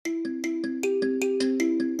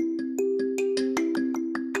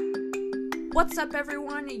What's up,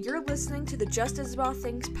 everyone? You're listening to the Just Isabel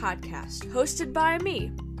Things podcast, hosted by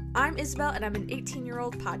me. I'm Isabel, and I'm an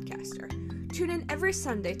 18-year-old podcaster. Tune in every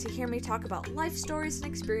Sunday to hear me talk about life stories and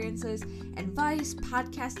experiences, advice,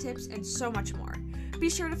 podcast tips, and so much more.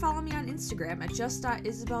 Be sure to follow me on Instagram at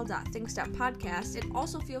just.isabel.things.podcast, and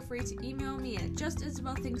also feel free to email me at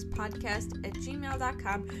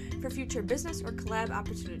justisabelthingspodcast@gmail.com for future business or collab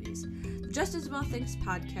opportunities. The Just Isabel Things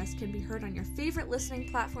podcast can be heard on your favorite listening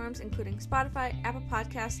platforms, including Spotify, Apple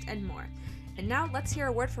Podcasts, and more. And now let's hear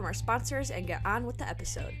a word from our sponsors and get on with the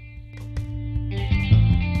episode.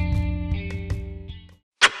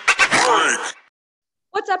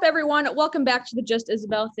 What's up, everyone? Welcome back to the Just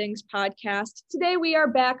Isabel Things podcast. Today we are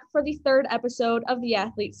back for the third episode of the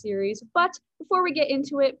Athlete Series. But before we get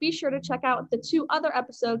into it, be sure to check out the 2 other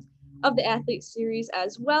episodes of the Athlete Series,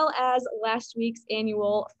 as well as last week's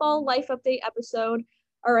annual Fall Life Update episode.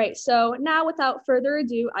 All right, so now without further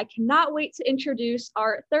ado, I cannot wait to introduce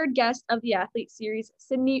our third guest of the Athlete Series,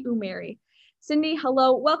 Sydney Umeri. Sydney,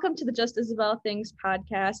 hello. Welcome to the Just Isabel Things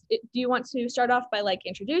podcast. Do you want to start off by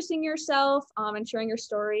introducing yourself and sharing your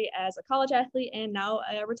story as a college athlete and now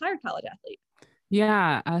a retired college athlete?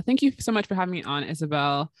 Yeah, thank you so much for having me on,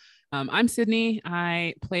 Isabel. I'm Sydney.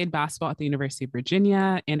 I played basketball at the University of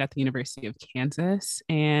Virginia and at the University of Kansas.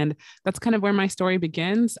 And that's kind of where my story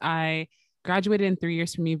begins. I graduated in 3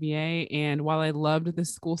 years from UVA. And while I loved the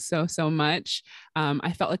school so much,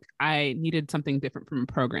 I felt like I needed something different from a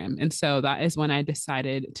program. And so that is when I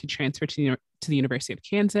decided to transfer to the University of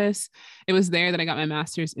Kansas. It was there that I got my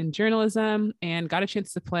master's in journalism and got a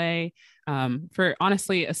chance to play for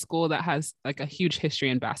honestly a school that has a huge history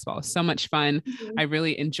in basketball. It was so much fun. Mm-hmm. I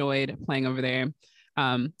really enjoyed playing over there.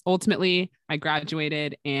 Ultimately, I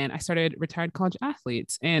graduated and I started Retired College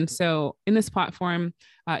Athletes. And so in this platform,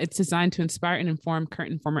 it's designed to inspire and inform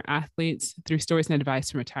current and former athletes through stories and advice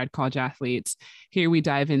from retired college athletes. Here we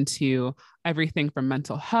dive into everything from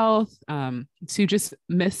mental health to just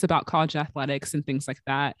myths about college athletics and things like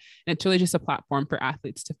that. And it's really just a platform for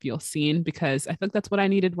athletes to feel seen, because I think that's what I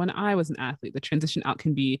needed when I was an athlete. The transition out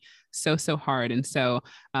can be so hard. And so,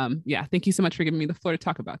 thank you so much for giving me the floor to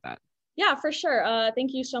talk about that. Yeah, for sure.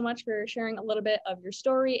 Thank you so much for sharing a little bit of your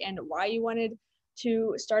story and why you wanted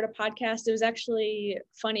to start a podcast. It was actually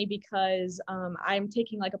funny because I'm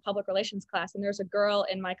taking a public relations class, and there's a girl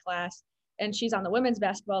in my class and she's on the women's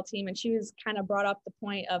basketball team, and she was kind of brought up the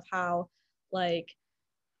point of how she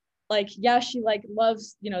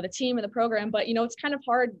loves, the team and the program, but it's kind of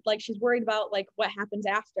hard. She's worried about what happens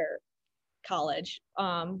after college,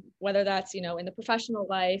 whether that's, in the professional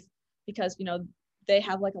life, because, they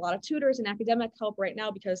have a lot of tutors and academic help right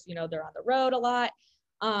now because, they're on the road a lot.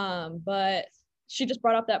 But she just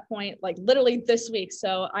brought up that point, literally this week.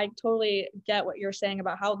 So I totally get what you're saying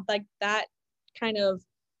about how that kind of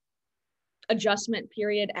adjustment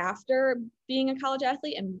period after being a college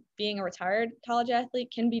athlete and being a retired college athlete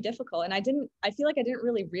can be difficult. And I feel like I didn't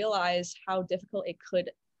really realize how difficult it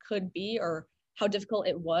could be, or how difficult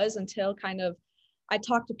it was, until kind of I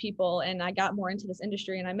talked to people and I got more into this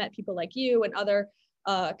industry and I met people like you and other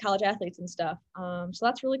college athletes and stuff. So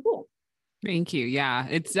that's really cool. Thank you. Yeah,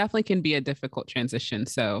 it definitely can be a difficult transition.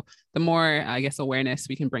 So the more, awareness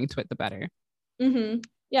we can bring to it, the better. Mm-hmm.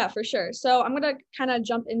 Yeah, for sure. So I'm going to kind of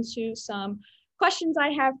jump into some questions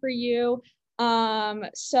I have for you.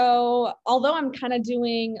 So although I'm kind of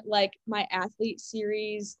doing my athlete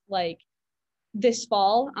series, this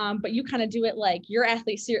fall, but you kind of do it your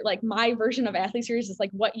athlete series, my version of athlete series is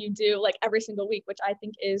what you do every single week, which I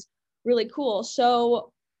think is really cool.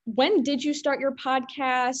 So when did you start your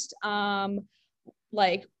podcast?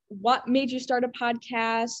 What made you start a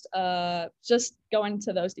podcast? Just go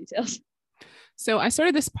into those details. So I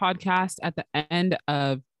started this podcast at the end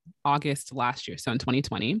of August last year, so in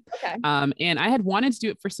 2020. Okay. And I had wanted to do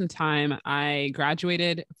it for some time. I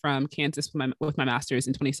graduated from Kansas with my master's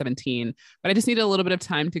in 2017, but I just needed a little bit of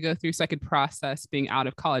time to go through so I could process being out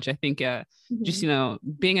of college. I think just,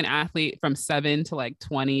 being an athlete from 7 to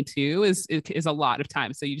 22 is a lot of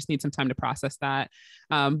time. So you just need some time to process that.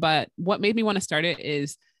 But what made me want to start it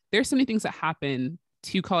is there's so many things that happen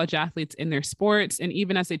to college athletes in their sports, and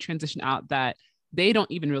even as they transition out, that they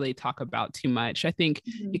don't even really talk about too much. I think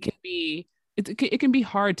it can be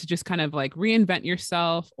hard to just kind of reinvent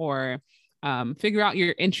yourself, or figure out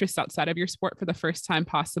your interests outside of your sport for the first time,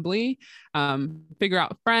 possibly figure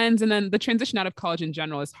out friends. And then the transition out of college in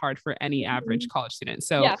general is hard for any average college student.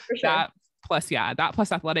 So yeah, for sure. that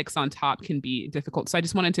plus athletics on top can be difficult. So I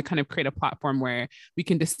just wanted to kind of create a platform where we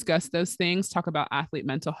can discuss those things, talk about athlete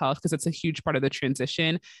mental health, because it's a huge part of the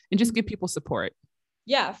transition, and just give people support.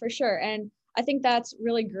 Yeah, for sure. And I think that's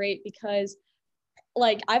really great because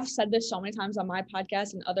like I've said this so many times on my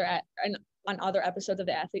podcast and on other episodes of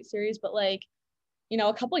the athlete series, but like, you know,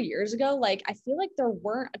 a couple of years ago, like I feel like there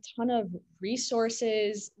weren't a ton of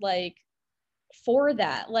resources like for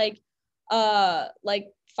that. Like I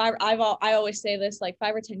always say this, like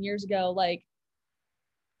 5 or 10 years ago, like,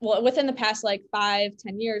 well, within the past like 5-10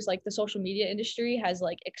 years, like the social media industry has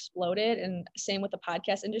like exploded, and same with the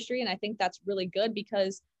podcast industry. And I think that's really good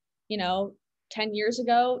because, you know, 10 years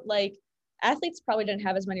ago, like athletes probably didn't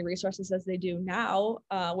have as many resources as they do now,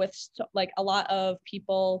 with like a lot of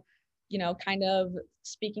people, you know, kind of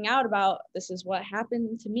speaking out about this is what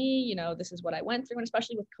happened to me, you know, this is what I went through. And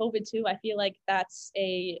especially with COVID too, I feel like that's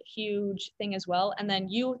a huge thing as well. And then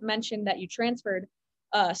you mentioned that you transferred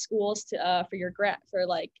schools to for your grad for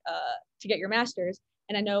like to get your master's.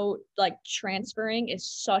 And I know like transferring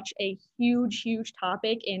is such a huge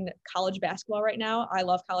topic in college basketball right now. I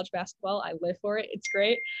love college basketball. I live for it. It's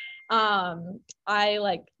great. I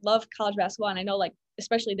like love college basketball, and I know like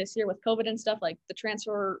especially this year with COVID and stuff, like the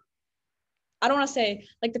transfer, I don't want to say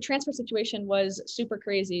like the transfer situation was super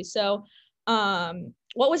crazy. So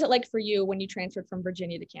what was it like for you when you transferred from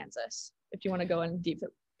Virginia to Kansas? If you want to go in deep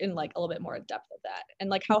in like a little bit more depth of that, and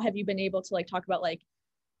like how have you been able to like talk about like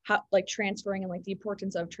how like transferring and like the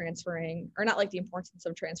importance of transferring, or not like the importance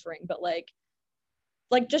of transferring, but like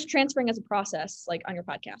just transferring as a process, like on your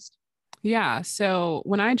podcast? Yeah. So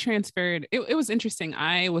when I transferred, it was interesting.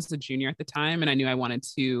 I was a junior at the time and I knew I wanted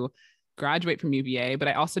to graduate from UVA, but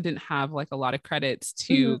I also didn't have like a lot of credits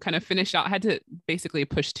to kind of finish out. I had to basically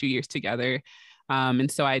push 2 years together.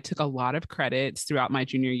 And so I took a lot of credits throughout my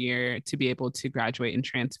junior year to be able to graduate and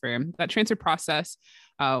transfer. That transfer process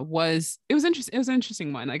was interesting. It was an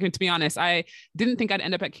interesting one. Like, to be honest, I didn't think I'd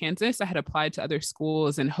end up at Kansas. I had applied to other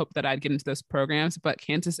schools and hoped that I'd get into those programs, but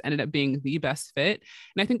Kansas ended up being the best fit.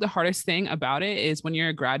 And I think the hardest thing about it is when you're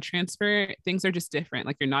a grad transfer, things are just different.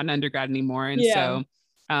 Like, you're not an undergrad anymore. And so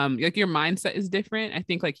like your mindset is different. I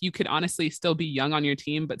think like you could honestly still be young on your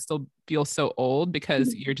team, but still feel so old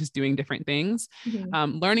because you're just doing different things.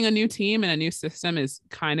 Learning a new team and a new system is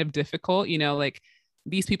kind of difficult. You know, like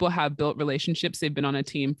these people have built relationships. They've been on a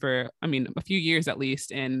team for, I mean, a few years at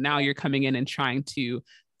least. And now you're coming in and trying to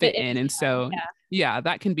fit in. And so, yeah,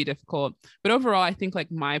 that can be difficult. But overall, I think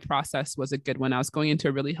like my process was a good one. I was going into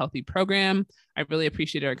a really healthy program. I really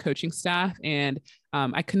appreciated our coaching staff, and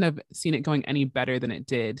I couldn't have seen it going any better than it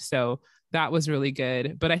did. So that was really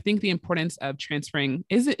good. But I think the importance of transferring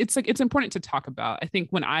it's important to talk about. I think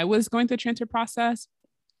when I was going through the transfer process,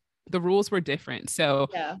 the rules were different. So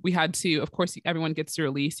we had to, of course, everyone gets to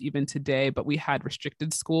release even today, but we had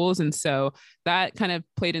restricted schools. And so that kind of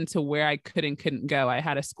played into where I could and couldn't go. I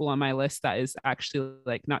had a school on my list that is actually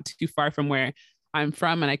like not too far from where I'm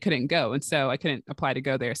from, and I couldn't go. And so I couldn't apply to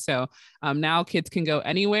go there. So now kids can go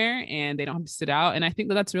anywhere and they don't have to sit out. And I think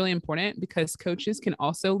that that's really important because coaches can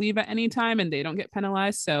also leave at any time and they don't get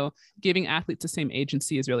penalized. So giving athletes the same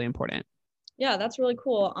agency is really important. Yeah, that's really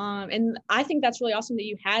cool. And I think that's really awesome that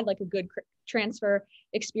you had like a good transfer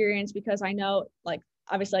experience, because I know like,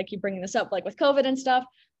 obviously I keep bringing this up, like with COVID and stuff.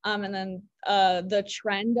 And then the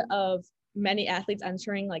trend of many athletes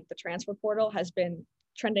entering like the transfer portal has been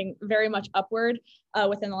trending very much upward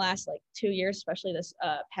within the last like 2 years, especially this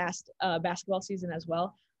past basketball season as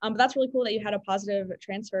well. But that's really cool that you had a positive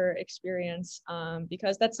transfer experience,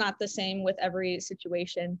 because that's not the same with every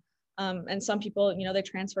situation. And some people, you know, they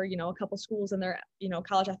transfer, you know, a couple schools in their, you know,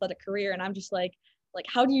 college athletic career. And I'm just like,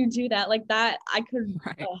 how do you do that? Like that, I could,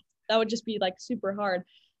 that would just be like super hard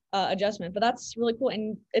adjustment, but that's really cool.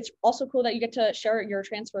 And it's also cool that you get to share your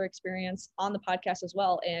transfer experience on the podcast as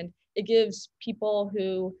well. And it gives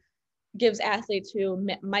athletes who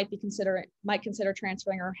might consider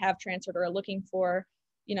transferring or have transferred or are looking for,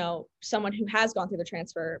 you know, someone who has gone through the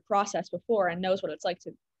transfer process before and knows what it's like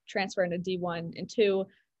to transfer into D1 and 2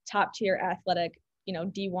 top tier athletic, you know,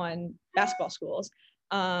 D1 basketball schools.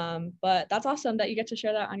 But that's awesome that you get to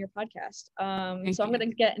share that on your podcast. So I'm going to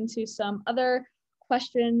get into some other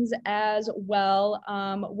questions as well.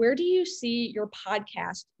 Where do you see your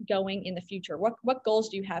podcast going in the future? What goals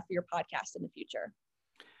do you have for your podcast in the future?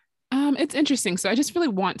 It's interesting. So I just really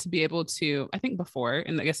want to be able to, I think before,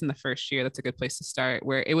 and I guess in the first year, that's a good place to start,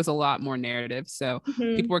 where it was a lot more narrative. So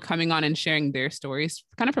people were coming on and sharing their stories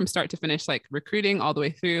kind of from start to finish, like recruiting all the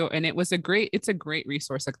way through. And it's a great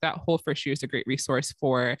resource. Like that whole first year is a great resource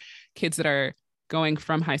for kids that are going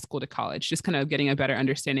from high school to college, just kind of getting a better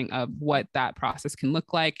understanding of what that process can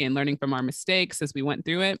look like and learning from our mistakes as we went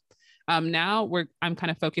through it. Now I'm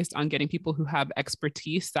kind of focused on getting people who have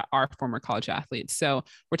expertise that are former college athletes. So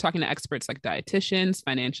we're talking to experts like dietitians,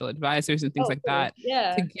 financial advisors, and things like that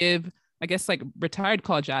to give I guess like retired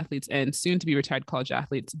college athletes and soon to be retired college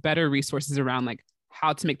athletes better resources around like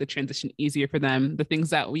how to make the transition easier for them, the things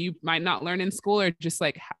that we might not learn in school or just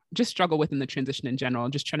like just struggle with in the transition in general,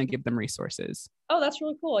 just trying to give them resources. Oh, that's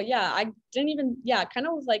really cool. Yeah, I didn't even, yeah, kind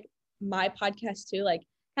of was like my podcast too, like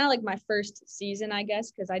kind of like my first season, I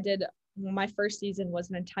guess, because I did, my first season was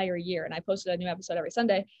an entire year and I posted a new episode every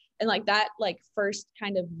Sunday. And like that, like first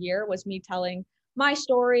kind of year was me telling my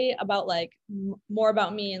story about like more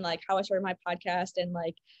about me and like how I started my podcast and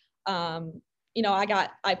like, you know,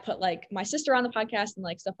 I put like my sister on the podcast and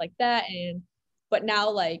like stuff like that. And, but now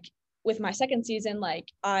like with my second season, like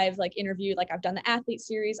I've like interviewed, like I've done the athlete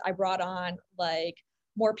series. I brought on like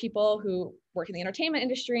more people who work in the entertainment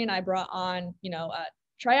industry and I brought on, you know, a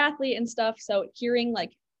triathlete and stuff. So hearing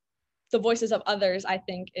like the voices of others, I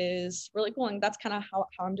think is really cool. And that's kind of how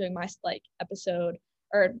I'm doing my like episode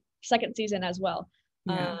or second season as well.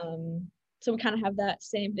 Yeah. So we kind of have that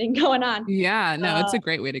same thing going on. Yeah, no, it's a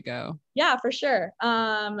great way to go. Yeah, for sure.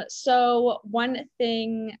 So one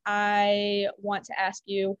thing I want to ask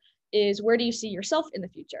you is where do you see yourself in the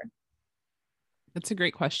future? That's a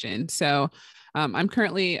great question. So, I'm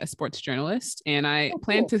currently a sports journalist and I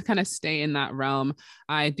plan Cool. to kind of stay in that realm.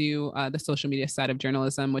 I do the social media side of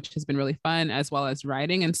journalism, which has been really fun, as well as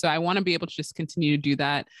writing. And so I want to be able to just continue to do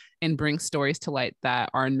that and bring stories to light that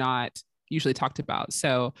are not usually talked about.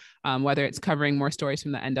 So, whether it's covering more stories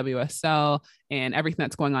from the NWSL and everything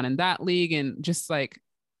that's going on in that league and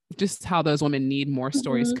just how those women need more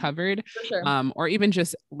stories covered, For sure. or even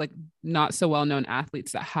just like not so well-known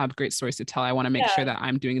athletes that have great stories to tell. I want to make sure that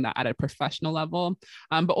I'm doing that at a professional level,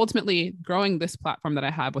 but ultimately growing this platform that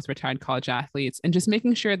I have with retired college athletes and just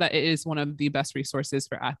making sure that it is one of the best resources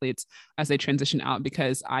for athletes as they transition out,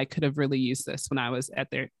 because I could have really used this when I was in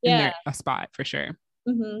their spot for sure.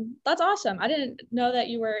 That's awesome. I didn't know that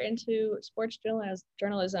you were into sports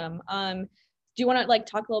journalism. Do you want to like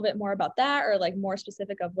talk a little bit more about that or like more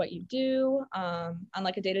specific of what you do on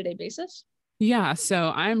like a day-to-day basis? Yeah,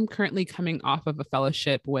 so I'm currently coming off of a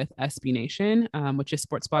fellowship with SB Nation, which is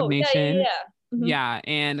Sports Blog Oh, yeah, Nation. yeah. Yeah.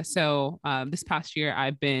 And so this past year,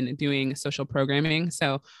 I've been doing social programming.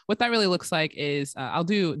 So, what that really looks like is I'll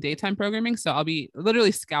do daytime programming. So, I'll be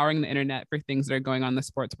literally scouring the internet for things that are going on in the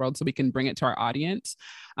sports world so we can bring it to our audience,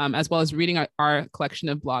 as well as reading our collection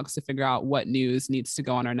of blogs to figure out what news needs to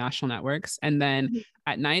go on our national networks. And then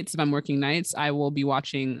at nights, if I'm working nights, I will be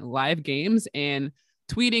watching live games and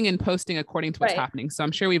tweeting and posting according to what's happening. So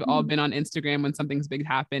I'm sure we've all been on Instagram when something's big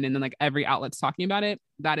happened and then like every outlet's talking about it.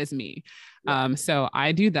 That is me. So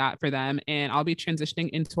I do that for them, and I'll be transitioning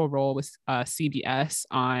into a role with CBS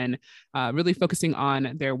on really focusing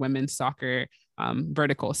on their women's soccer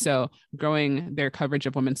vertical. So growing their coverage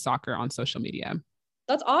of women's soccer on social media.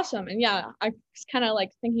 That's awesome. And yeah, I was kind of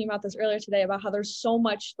like thinking about this earlier today about how there's so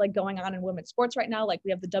much like going on in women's sports right now. Like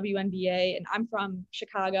we have the WNBA, and I'm from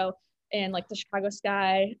Chicago, and like the Chicago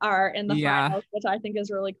Sky are in the finals, which I think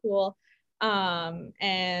is really cool.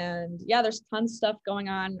 And yeah, there's tons of stuff going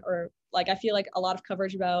on, or like I feel like a lot of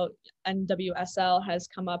coverage about NWSL has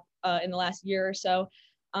come up in the last year or so.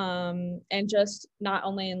 And just not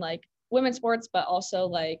only in like women's sports, but also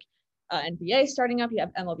like NBA starting up, you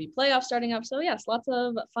have MLB playoffs starting up. So yes, lots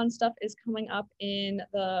of fun stuff is coming up in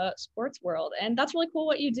the sports world, and that's really cool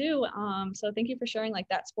what you do. So thank you for sharing like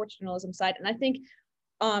that sports journalism side. And I think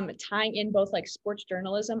tying in both like sports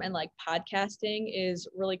journalism and like podcasting is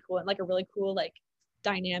really cool, and like a really cool like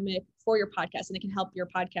dynamic for your podcast, and it can help your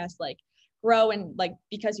podcast like grow, and like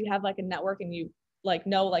because you have like a network and you like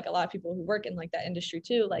know like a lot of people who work in like that industry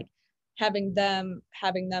too, like having them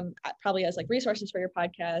probably as like resources for your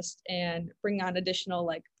podcast and bring on additional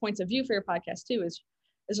like points of view for your podcast too is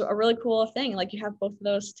a really cool thing. Like you have both of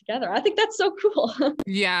those together. I think that's so cool.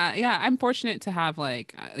 Yeah. I'm fortunate to have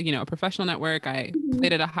like, a professional network. I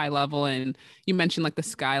played at a high level, and you mentioned like the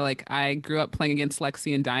Sky, like I grew up playing against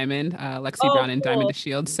Lexi and Diamond, Lexi Brown and Diamond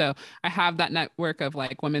DeShields. So I have that network of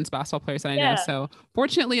like women's basketball players that I know. So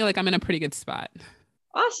fortunately, like I'm in a pretty good spot.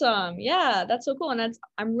 Awesome. Yeah, that's so cool. And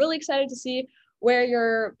I'm really excited to see where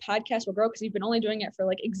your podcast will grow, because you've been only doing it for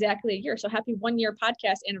like exactly a year. So happy 1 year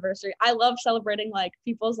podcast anniversary. I love celebrating like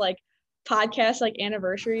people's like podcast like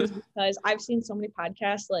anniversaries, because I've seen so many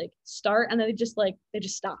podcasts like start and then they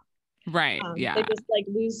just stop. Right. Yeah. They just like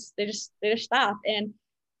they just stop. And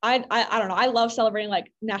I don't know. I love celebrating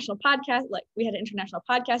like national podcast. Like we had an International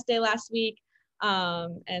Podcast Day last week.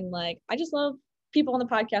 And like I just love people in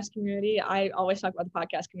the podcast community. I always talk about the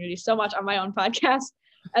podcast community so much on my own podcast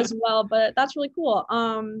as well, but that's really cool.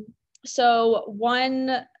 So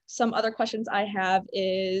some other questions I have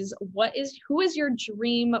is who is your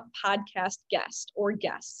dream podcast guest or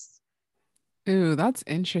guests? Ooh, that's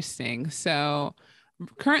interesting. So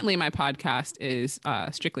currently my podcast is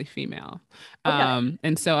strictly female. Okay.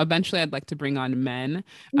 And so eventually I'd like to bring on men.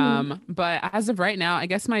 Mhm. But as of right now, I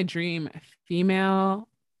guess my dream female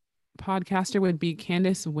podcaster would be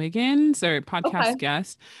Candace Wiggins, or Okay. podcast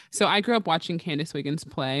guest. So I grew up watching Candace Wiggins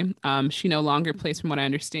play. She no longer plays from what I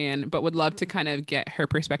understand, but would love to kind of get her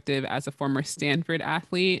perspective as a former Stanford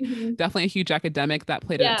athlete. Mhm. Definitely a huge academic that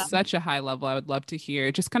played at Yeah. such a high level. I would love to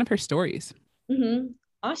hear just kind of her stories.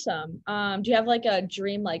 Awesome. Do you have like a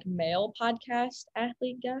dream like male podcast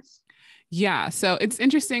athlete guest? Yeah, so it's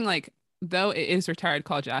interesting. Like, though it is retired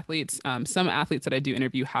college athletes, some athletes that I do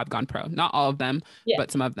interview have gone pro. Not all of them, Yeah.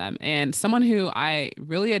 but some of them. And someone who I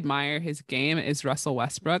really admire his game is Russell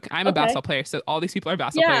Westbrook. I'm a Okay. basketball player, so all these people are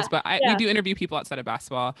basketball Yeah. players, but we Yeah. do interview people outside of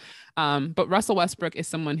basketball. But Russell Westbrook is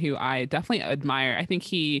someone who I definitely admire. I think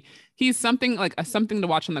he's something like something to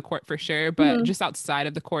watch on the court for sure, but Mhm. just outside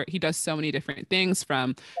of the court, he does so many different things,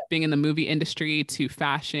 from being in the movie industry to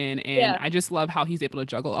fashion. And Yeah. I just love how he's able to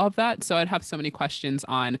juggle all of that. So I'd have so many questions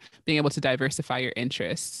on being able to diversify your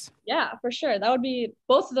interests. Yeah, for sure. That would be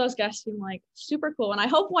both of those guests seem like super cool. And I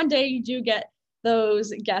hope one day you do get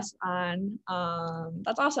those guests on.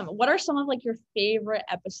 That's awesome. What are some of like your favorite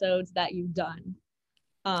episodes that you've done?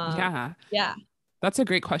 Yeah, Yeah. that's a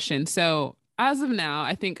great question. So as of now,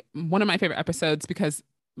 I think one of my favorite episodes, because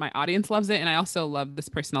my audience loves it, and I also love this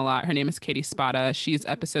person a lot. Her name is Katie Spada. She's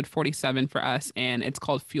episode 47 for us, and it's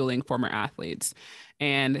called Fueling Former Athletes.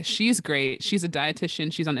 And she's great. She's a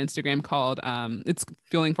dietitian. She's on Instagram called it's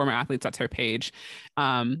Fueling Former Athletes. That's her page.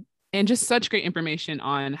 And just such great information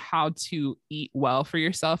on how to eat well for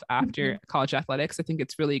yourself after Mhm. college athletics. I think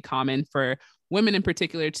it's really common for women in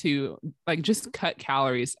particular to like just cut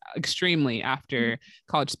calories extremely after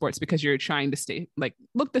college sports, because you're trying to stay like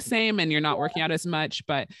look the same and you're not working out as much,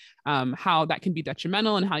 but how that can be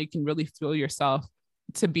detrimental and how you can really fuel yourself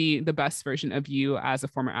to be the best version of you as a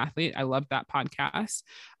former athlete. I love that podcast.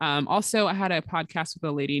 Also, I had a podcast with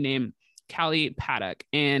a lady named Callie Paddock,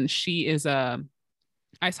 and she is a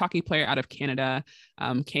ice hockey player out of Canada,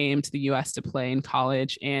 came to the US to play in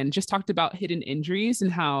college, and just talked about hidden injuries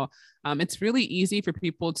and how it's really easy for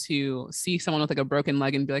people to see someone with like a broken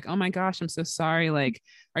leg and be like, oh my gosh, I'm so sorry. Like,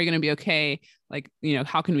 are you going to be okay? Like,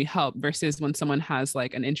 how can we help? Versus when someone has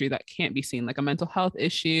like an injury that can't be seen, like a mental health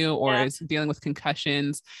issue or Yeah. is dealing with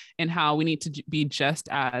concussions, and how we need to be just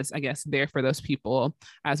as, I guess, there for those people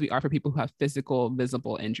as we are for people who have physical,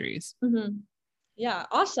 visible injuries. Yeah.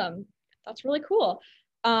 Awesome. That's really cool.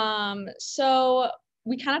 So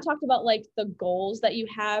we kind of talked about like the goals that you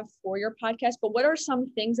have for your podcast, but what are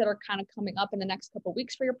some things that are kind of coming up in the next couple of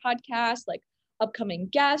weeks for your podcast, like upcoming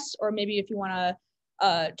guests, or maybe if you want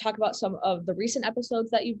to talk about some of the recent episodes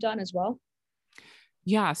that you've done as well?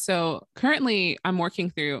 Yeah. So currently I'm working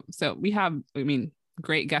through, so we have, I mean,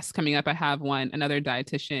 great guests coming up. I have another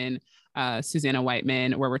dietitian, Susanna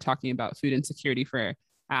Whiteman, where we're talking about food insecurity for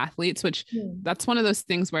athletes, which that's one of those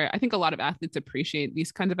things where I think a lot of athletes appreciate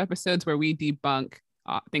these kinds of episodes where we debunk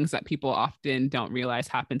things that people often don't realize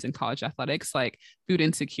happens in college athletics. Like food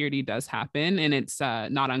insecurity does happen, and it's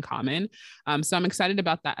not uncommon. So I'm excited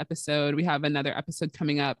about that episode. We have another episode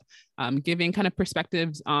coming up, giving kind of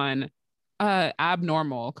perspectives on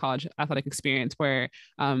abnormal college athletic experience where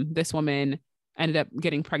this woman ended up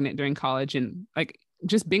getting pregnant during college, and like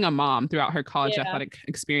just being a mom throughout her college Yeah. athletic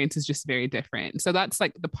experience is just very different. So that's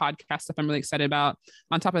like the podcast stuff I'm really excited about.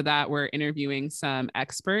 On top of that, we're interviewing some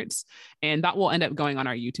experts, and that will end up going on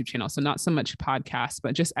our YouTube channel. So not so much podcasts,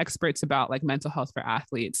 but just experts about like mental health for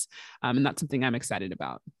athletes. And that's something I'm excited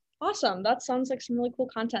about. Awesome. That sounds like some really cool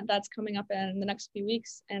content that's coming up in the next few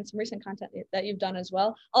weeks, and some recent content that you've done as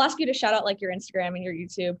well. I'll ask you to shout out like your Instagram and your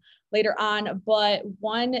YouTube later on. But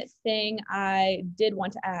one thing I did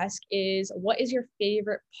want to ask is, what is your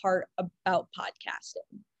favorite part about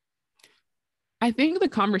podcasting? I think the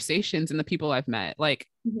conversations and the people I've met, like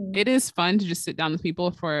it is fun to just sit down with people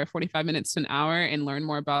for 45 minutes to an hour and learn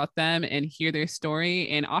more about them and hear their story.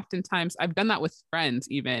 And oftentimes I've done that with friends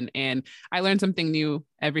even, and I learn something new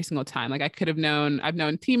every single time. Like I've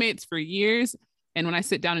known teammates for years. And when I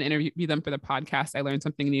sit down and interview them for the podcast, I learn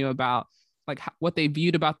something new about like what they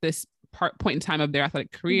viewed about this point in time of their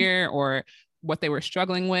athletic career, or what they were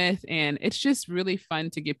struggling with. And it's just really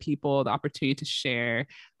fun to give people the opportunity to share,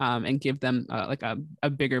 and give them like a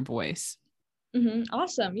bigger voice.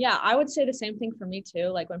 Awesome. Yeah, I would say the same thing for me too.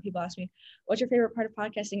 Like when people ask me, what's your favorite part of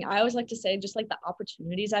podcasting? I always like to say just like the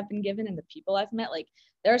opportunities I've been given and the people I've met. Like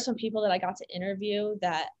there are some people that I got to interview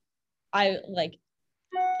that I like,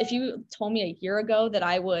 if you told me a year ago that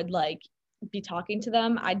I would like be talking to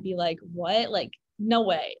them, I'd be like, what? Like, no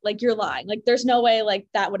way. Like you're lying. Like there's no way like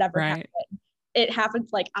that would ever Right. happen. it happens,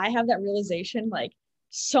 like I have that realization like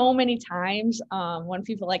so many times when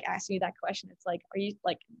people like ask me that question. It's like, are you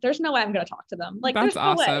like, there's no way I'm going to talk to them. Like, That's there's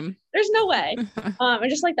no way. awesome. There's no way. And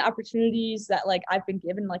just like the opportunities that like I've been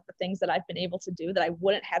given, like the things that I've been able to do that I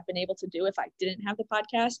wouldn't have been able to do if I didn't have the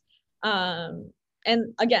podcast.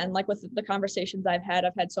 And again, like with the conversations I've had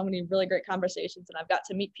so many really great conversations, and I've got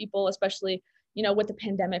to meet people, especially, you know, with the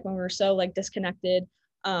pandemic when we were so like disconnected.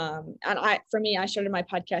 And for me, I started my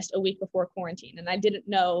podcast a week before quarantine, and I didn't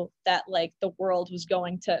know that like the world was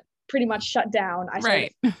going to pretty much shut down. I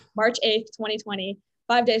started March 8th, 2020,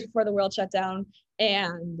 5 days before the world shut down.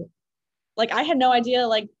 And like, I had no idea,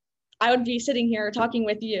 like I would be sitting here talking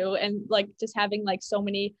with you and like just having like so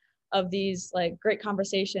many of these like great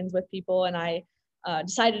conversations with people. And I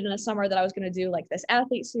decided in the summer that I was going to do like this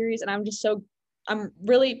athlete series. And I'm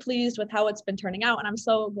really pleased with how it's been turning out. And I'm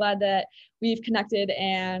so glad that we've connected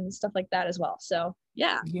and stuff like that as well. So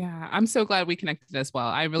yeah. Yeah. I'm so glad we connected as well.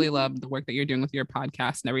 I really love the work that you're doing with your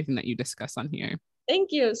podcast and everything that you discuss on here.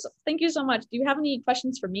 Thank you. Thank you so much. Do you have any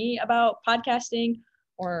questions for me about podcasting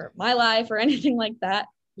or my life or anything like that?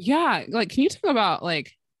 Yeah. Like, can you talk about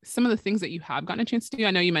like some of the things that you have gotten a chance to do?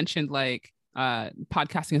 I know you mentioned like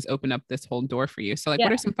podcasting has opened up this whole door for you. So like,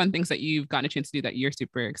 what are some fun things that you've gotten a chance to do that you're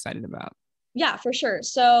super excited about? Yeah, for sure.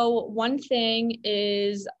 So one thing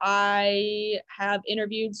is I have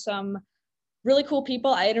interviewed some really cool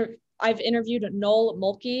people. I've interviewed Noel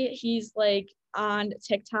Mulkey. He's like on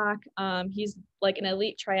TikTok. He's like an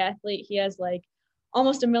elite triathlete. He has like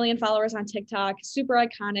almost 1 million followers on TikTok. Super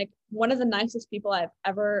iconic. One of the nicest people I've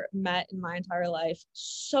ever met in my entire life.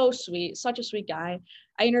 So sweet. Such a sweet guy.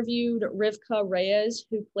 I interviewed Rivka Reyes,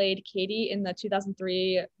 who played Katie in the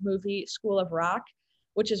 2003 movie School of Rock,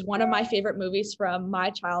 which is one of my favorite movies from my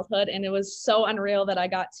childhood. And it was so unreal that I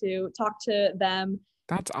got to talk to them.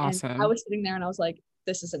 That's awesome. And I was sitting there and I was like,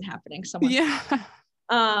 this isn't happening.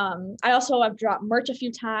 I also have dropped merch a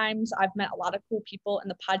few times. I've met a lot of cool people in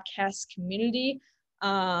the podcast community.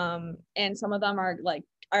 And some of them are like,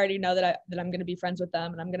 I already know that I'm going to be friends with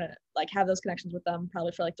them, and I'm going to like have those connections with them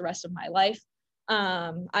probably for like the rest of my life.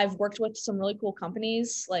 I've worked with some really cool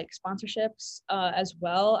companies like sponsorships as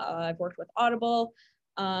well. I've worked with Audible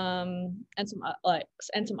and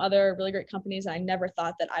some other really great companies. I never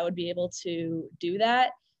thought that I would be able to do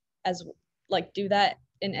that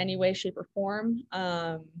in any way, shape, or form,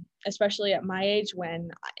 especially at my age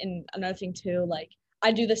and another thing too, like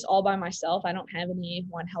I do this all by myself. I don't have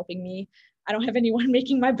anyone helping me. I don't have anyone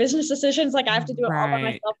making my business decisions. Like I have to do it all by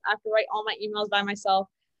myself. I have to write all my emails by myself.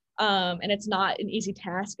 And it's not an easy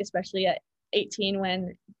task, especially at 18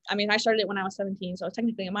 I started it when I was 17, so I was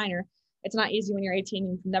technically a minor. It's not easy when you're 18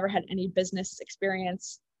 and you've never had any business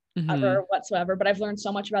experience ever whatsoever. But I've learned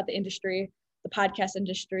so much about the industry, the podcast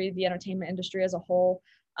industry, the entertainment industry as a whole.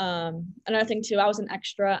 Another thing too, I was an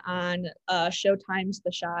extra on Showtime's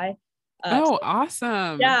The Chi.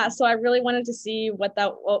 Awesome. Yeah, so I really wanted to see what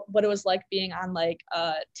it was like being on like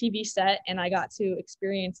a TV set, and I got to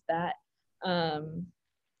experience that.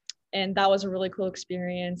 And that was a really cool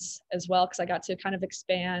experience as well, because I got to kind of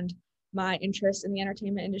expand my interest in the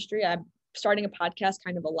entertainment industry. Starting a podcast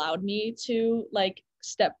kind of allowed me to like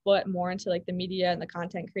step foot more into like the media and the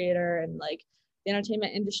content creator and like the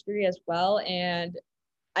entertainment industry as well. And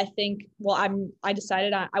I think, I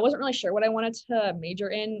decided I wasn't really sure what I wanted to major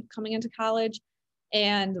in coming into college.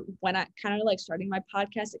 And when I kind of like starting my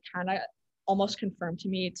podcast, it kind of almost confirmed to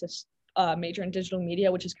me to major in digital media,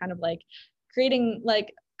 which is kind of like creating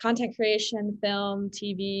like content creation, film,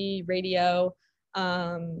 TV, radio,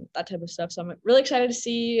 that type of stuff. So I'm really excited to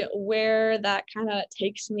see where that kind of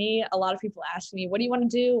takes me. A lot of people ask me, what do you want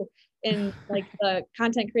to do in like the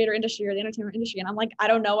content creator industry or the entertainment industry? And I'm like, I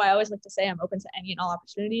don't know. I always like to say I'm open to any and all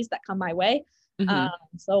opportunities that come my way.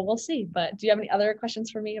 So we'll see. But do you have any other questions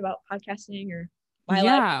for me about podcasting or my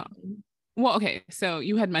life? Well, okay. So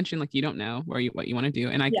you had mentioned like you don't know what you want to do,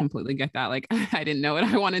 and I completely get that. Like I didn't know what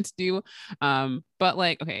I wanted to do. But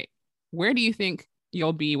like, okay, where do you think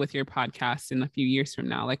you'll be with your podcast in a few years from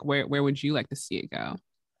now? Like where would you like to see it go?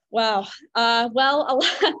 Wow. That's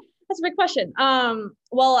a big question.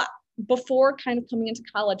 Well, before kind of coming into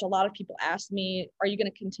college, a lot of people asked me, are you going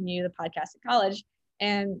to continue the podcast in college?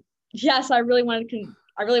 And yes, I really wanted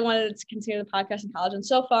to continue the podcast in college. And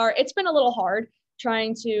so far it's been a little hard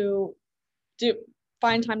trying to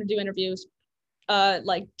find time to do interviews,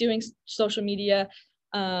 like doing social media,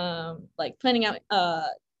 like planning out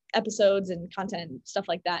episodes and content and stuff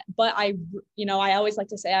like that. But I always like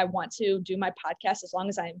to say I want to do my podcast as long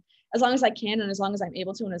as I can, and as long as I'm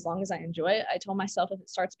able to, and as long as I enjoy it. I told myself if it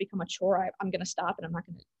starts to become a chore, I'm going to stop and I'm not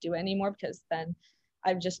going to do it anymore, because then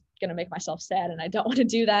I'm just going to make myself sad, and I don't want to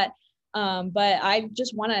do that. But I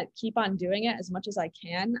just want to keep on doing it as much as I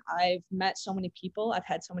can. I've met so many people. I've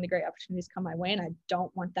had so many great opportunities come my way, and I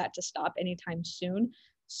don't want that to stop anytime soon.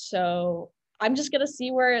 So I'm just going to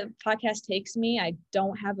see where the podcast takes me. I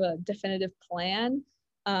don't have a definitive plan.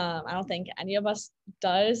 I don't think any of us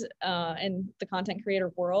does in the content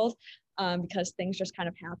creator world, because things just kind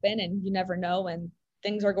of happen and you never know when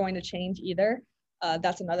things are going to change either.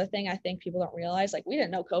 That's another thing I think people don't realize. Like, we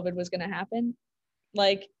didn't know COVID was going to happen.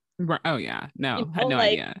 Like, oh yeah, no, you know, had no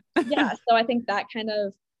idea. Yeah, so I think that kind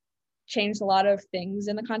of changed a lot of things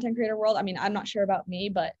in the content creator world. I mean, I'm not sure about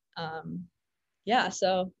me, but yeah,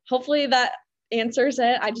 so hopefully that answers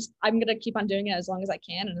it. I'm gonna keep on doing it as long as I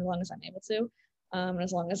can and as long as I'm able to, and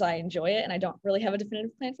as long as I enjoy it. And I don't really have a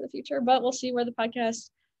definitive plan for the future, but we'll see where the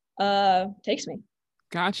podcast takes me.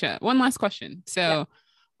 Gotcha. One last question. So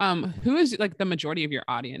who is like the majority of your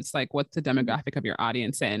audience? Like, what's the demographic of your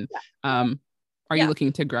audience, and are you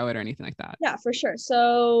looking to grow it or anything like that? Yeah, for sure.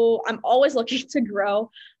 So I'm always looking to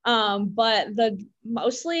grow, but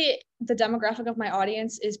mostly the demographic of my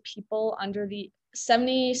audience is people under the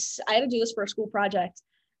 70s. I had to do this for a school project,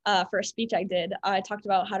 for a speech I did. I talked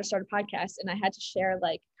about how to start a podcast, and I had to share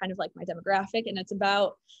like kind of like my demographic, and it's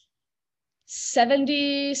about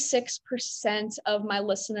 76% of my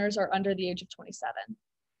listeners are under the age of 27.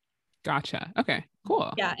 Gotcha. Okay,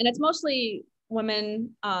 cool. Yeah, and it's mostly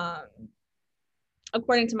women.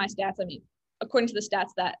 According to my stats, I mean, according to the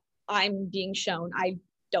stats that I'm being shown, I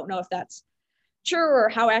don't know if that's true or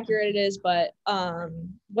how accurate it is, but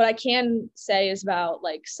what I can say is about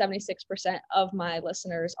like 76% of my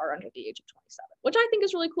listeners are under the age of 27, which I think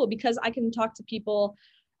is really cool because I can talk to people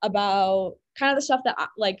about kind of the stuff that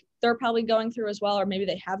like they're probably going through as well, or maybe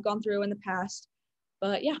they have gone through in the past.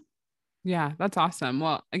 But yeah. Yeah, that's awesome.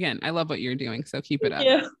 Well, again, I love what you're doing, so keep it up.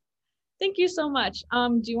 Yeah. Thank you so much.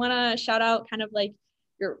 Do you want to shout out kind of like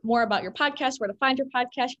more about your podcast, where to find your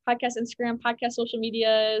podcast, Instagram, podcast social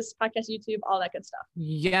medias, podcast YouTube, all that good stuff?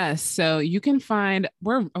 Yes. So you can find,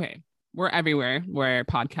 we're everywhere where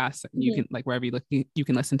podcasts, you can like wherever you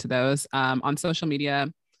can listen to those. On social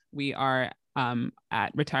media, we are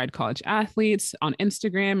at Retired College Athletes on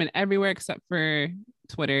Instagram and everywhere except for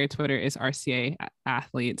Twitter. Twitter is RCA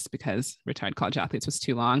Athletes because Retired College Athletes was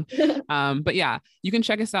too long. But yeah, you can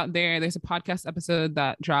check us out there. There's a podcast episode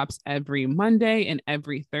that drops every Monday and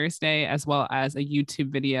every Thursday, as well as a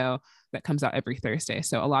YouTube video that comes out every Thursday.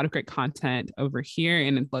 So a lot of great content over here,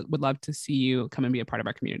 and would love to see you come and be a part of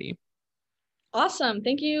our community. Awesome.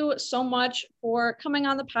 Thank you so much for coming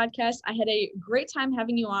on the podcast. I had a great time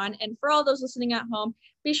having you on. And for all those listening at home,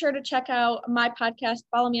 be sure to check out my podcast.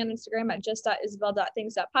 Follow me on Instagram at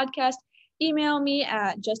just.isabel.things.podcast. Email me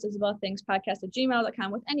at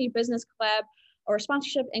justisabelthingspodcast@gmail.com with any business collab or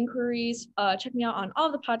sponsorship inquiries. Check me out on all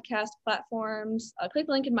the podcast platforms. Click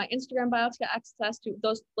the link in my Instagram bio to get access to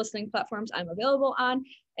those listening platforms I'm available on.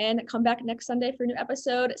 And come back next Sunday for a new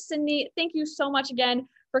episode. Sydney, thank you so much again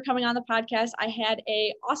for coming on the podcast. I had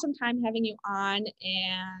an awesome time having you on,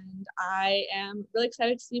 and I am really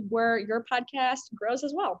excited to see where your podcast grows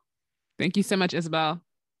as well. Thank you so much, Isabel.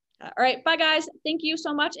 All right. Bye, guys. Thank you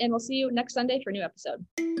so much, and we'll see you next Sunday for a new episode.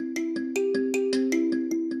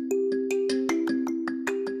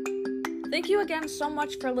 Thank you again so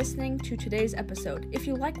much for listening to today's episode. If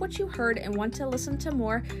you like what you heard and want to listen to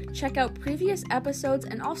more, check out previous episodes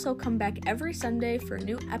and also come back every Sunday for a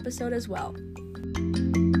new episode as well.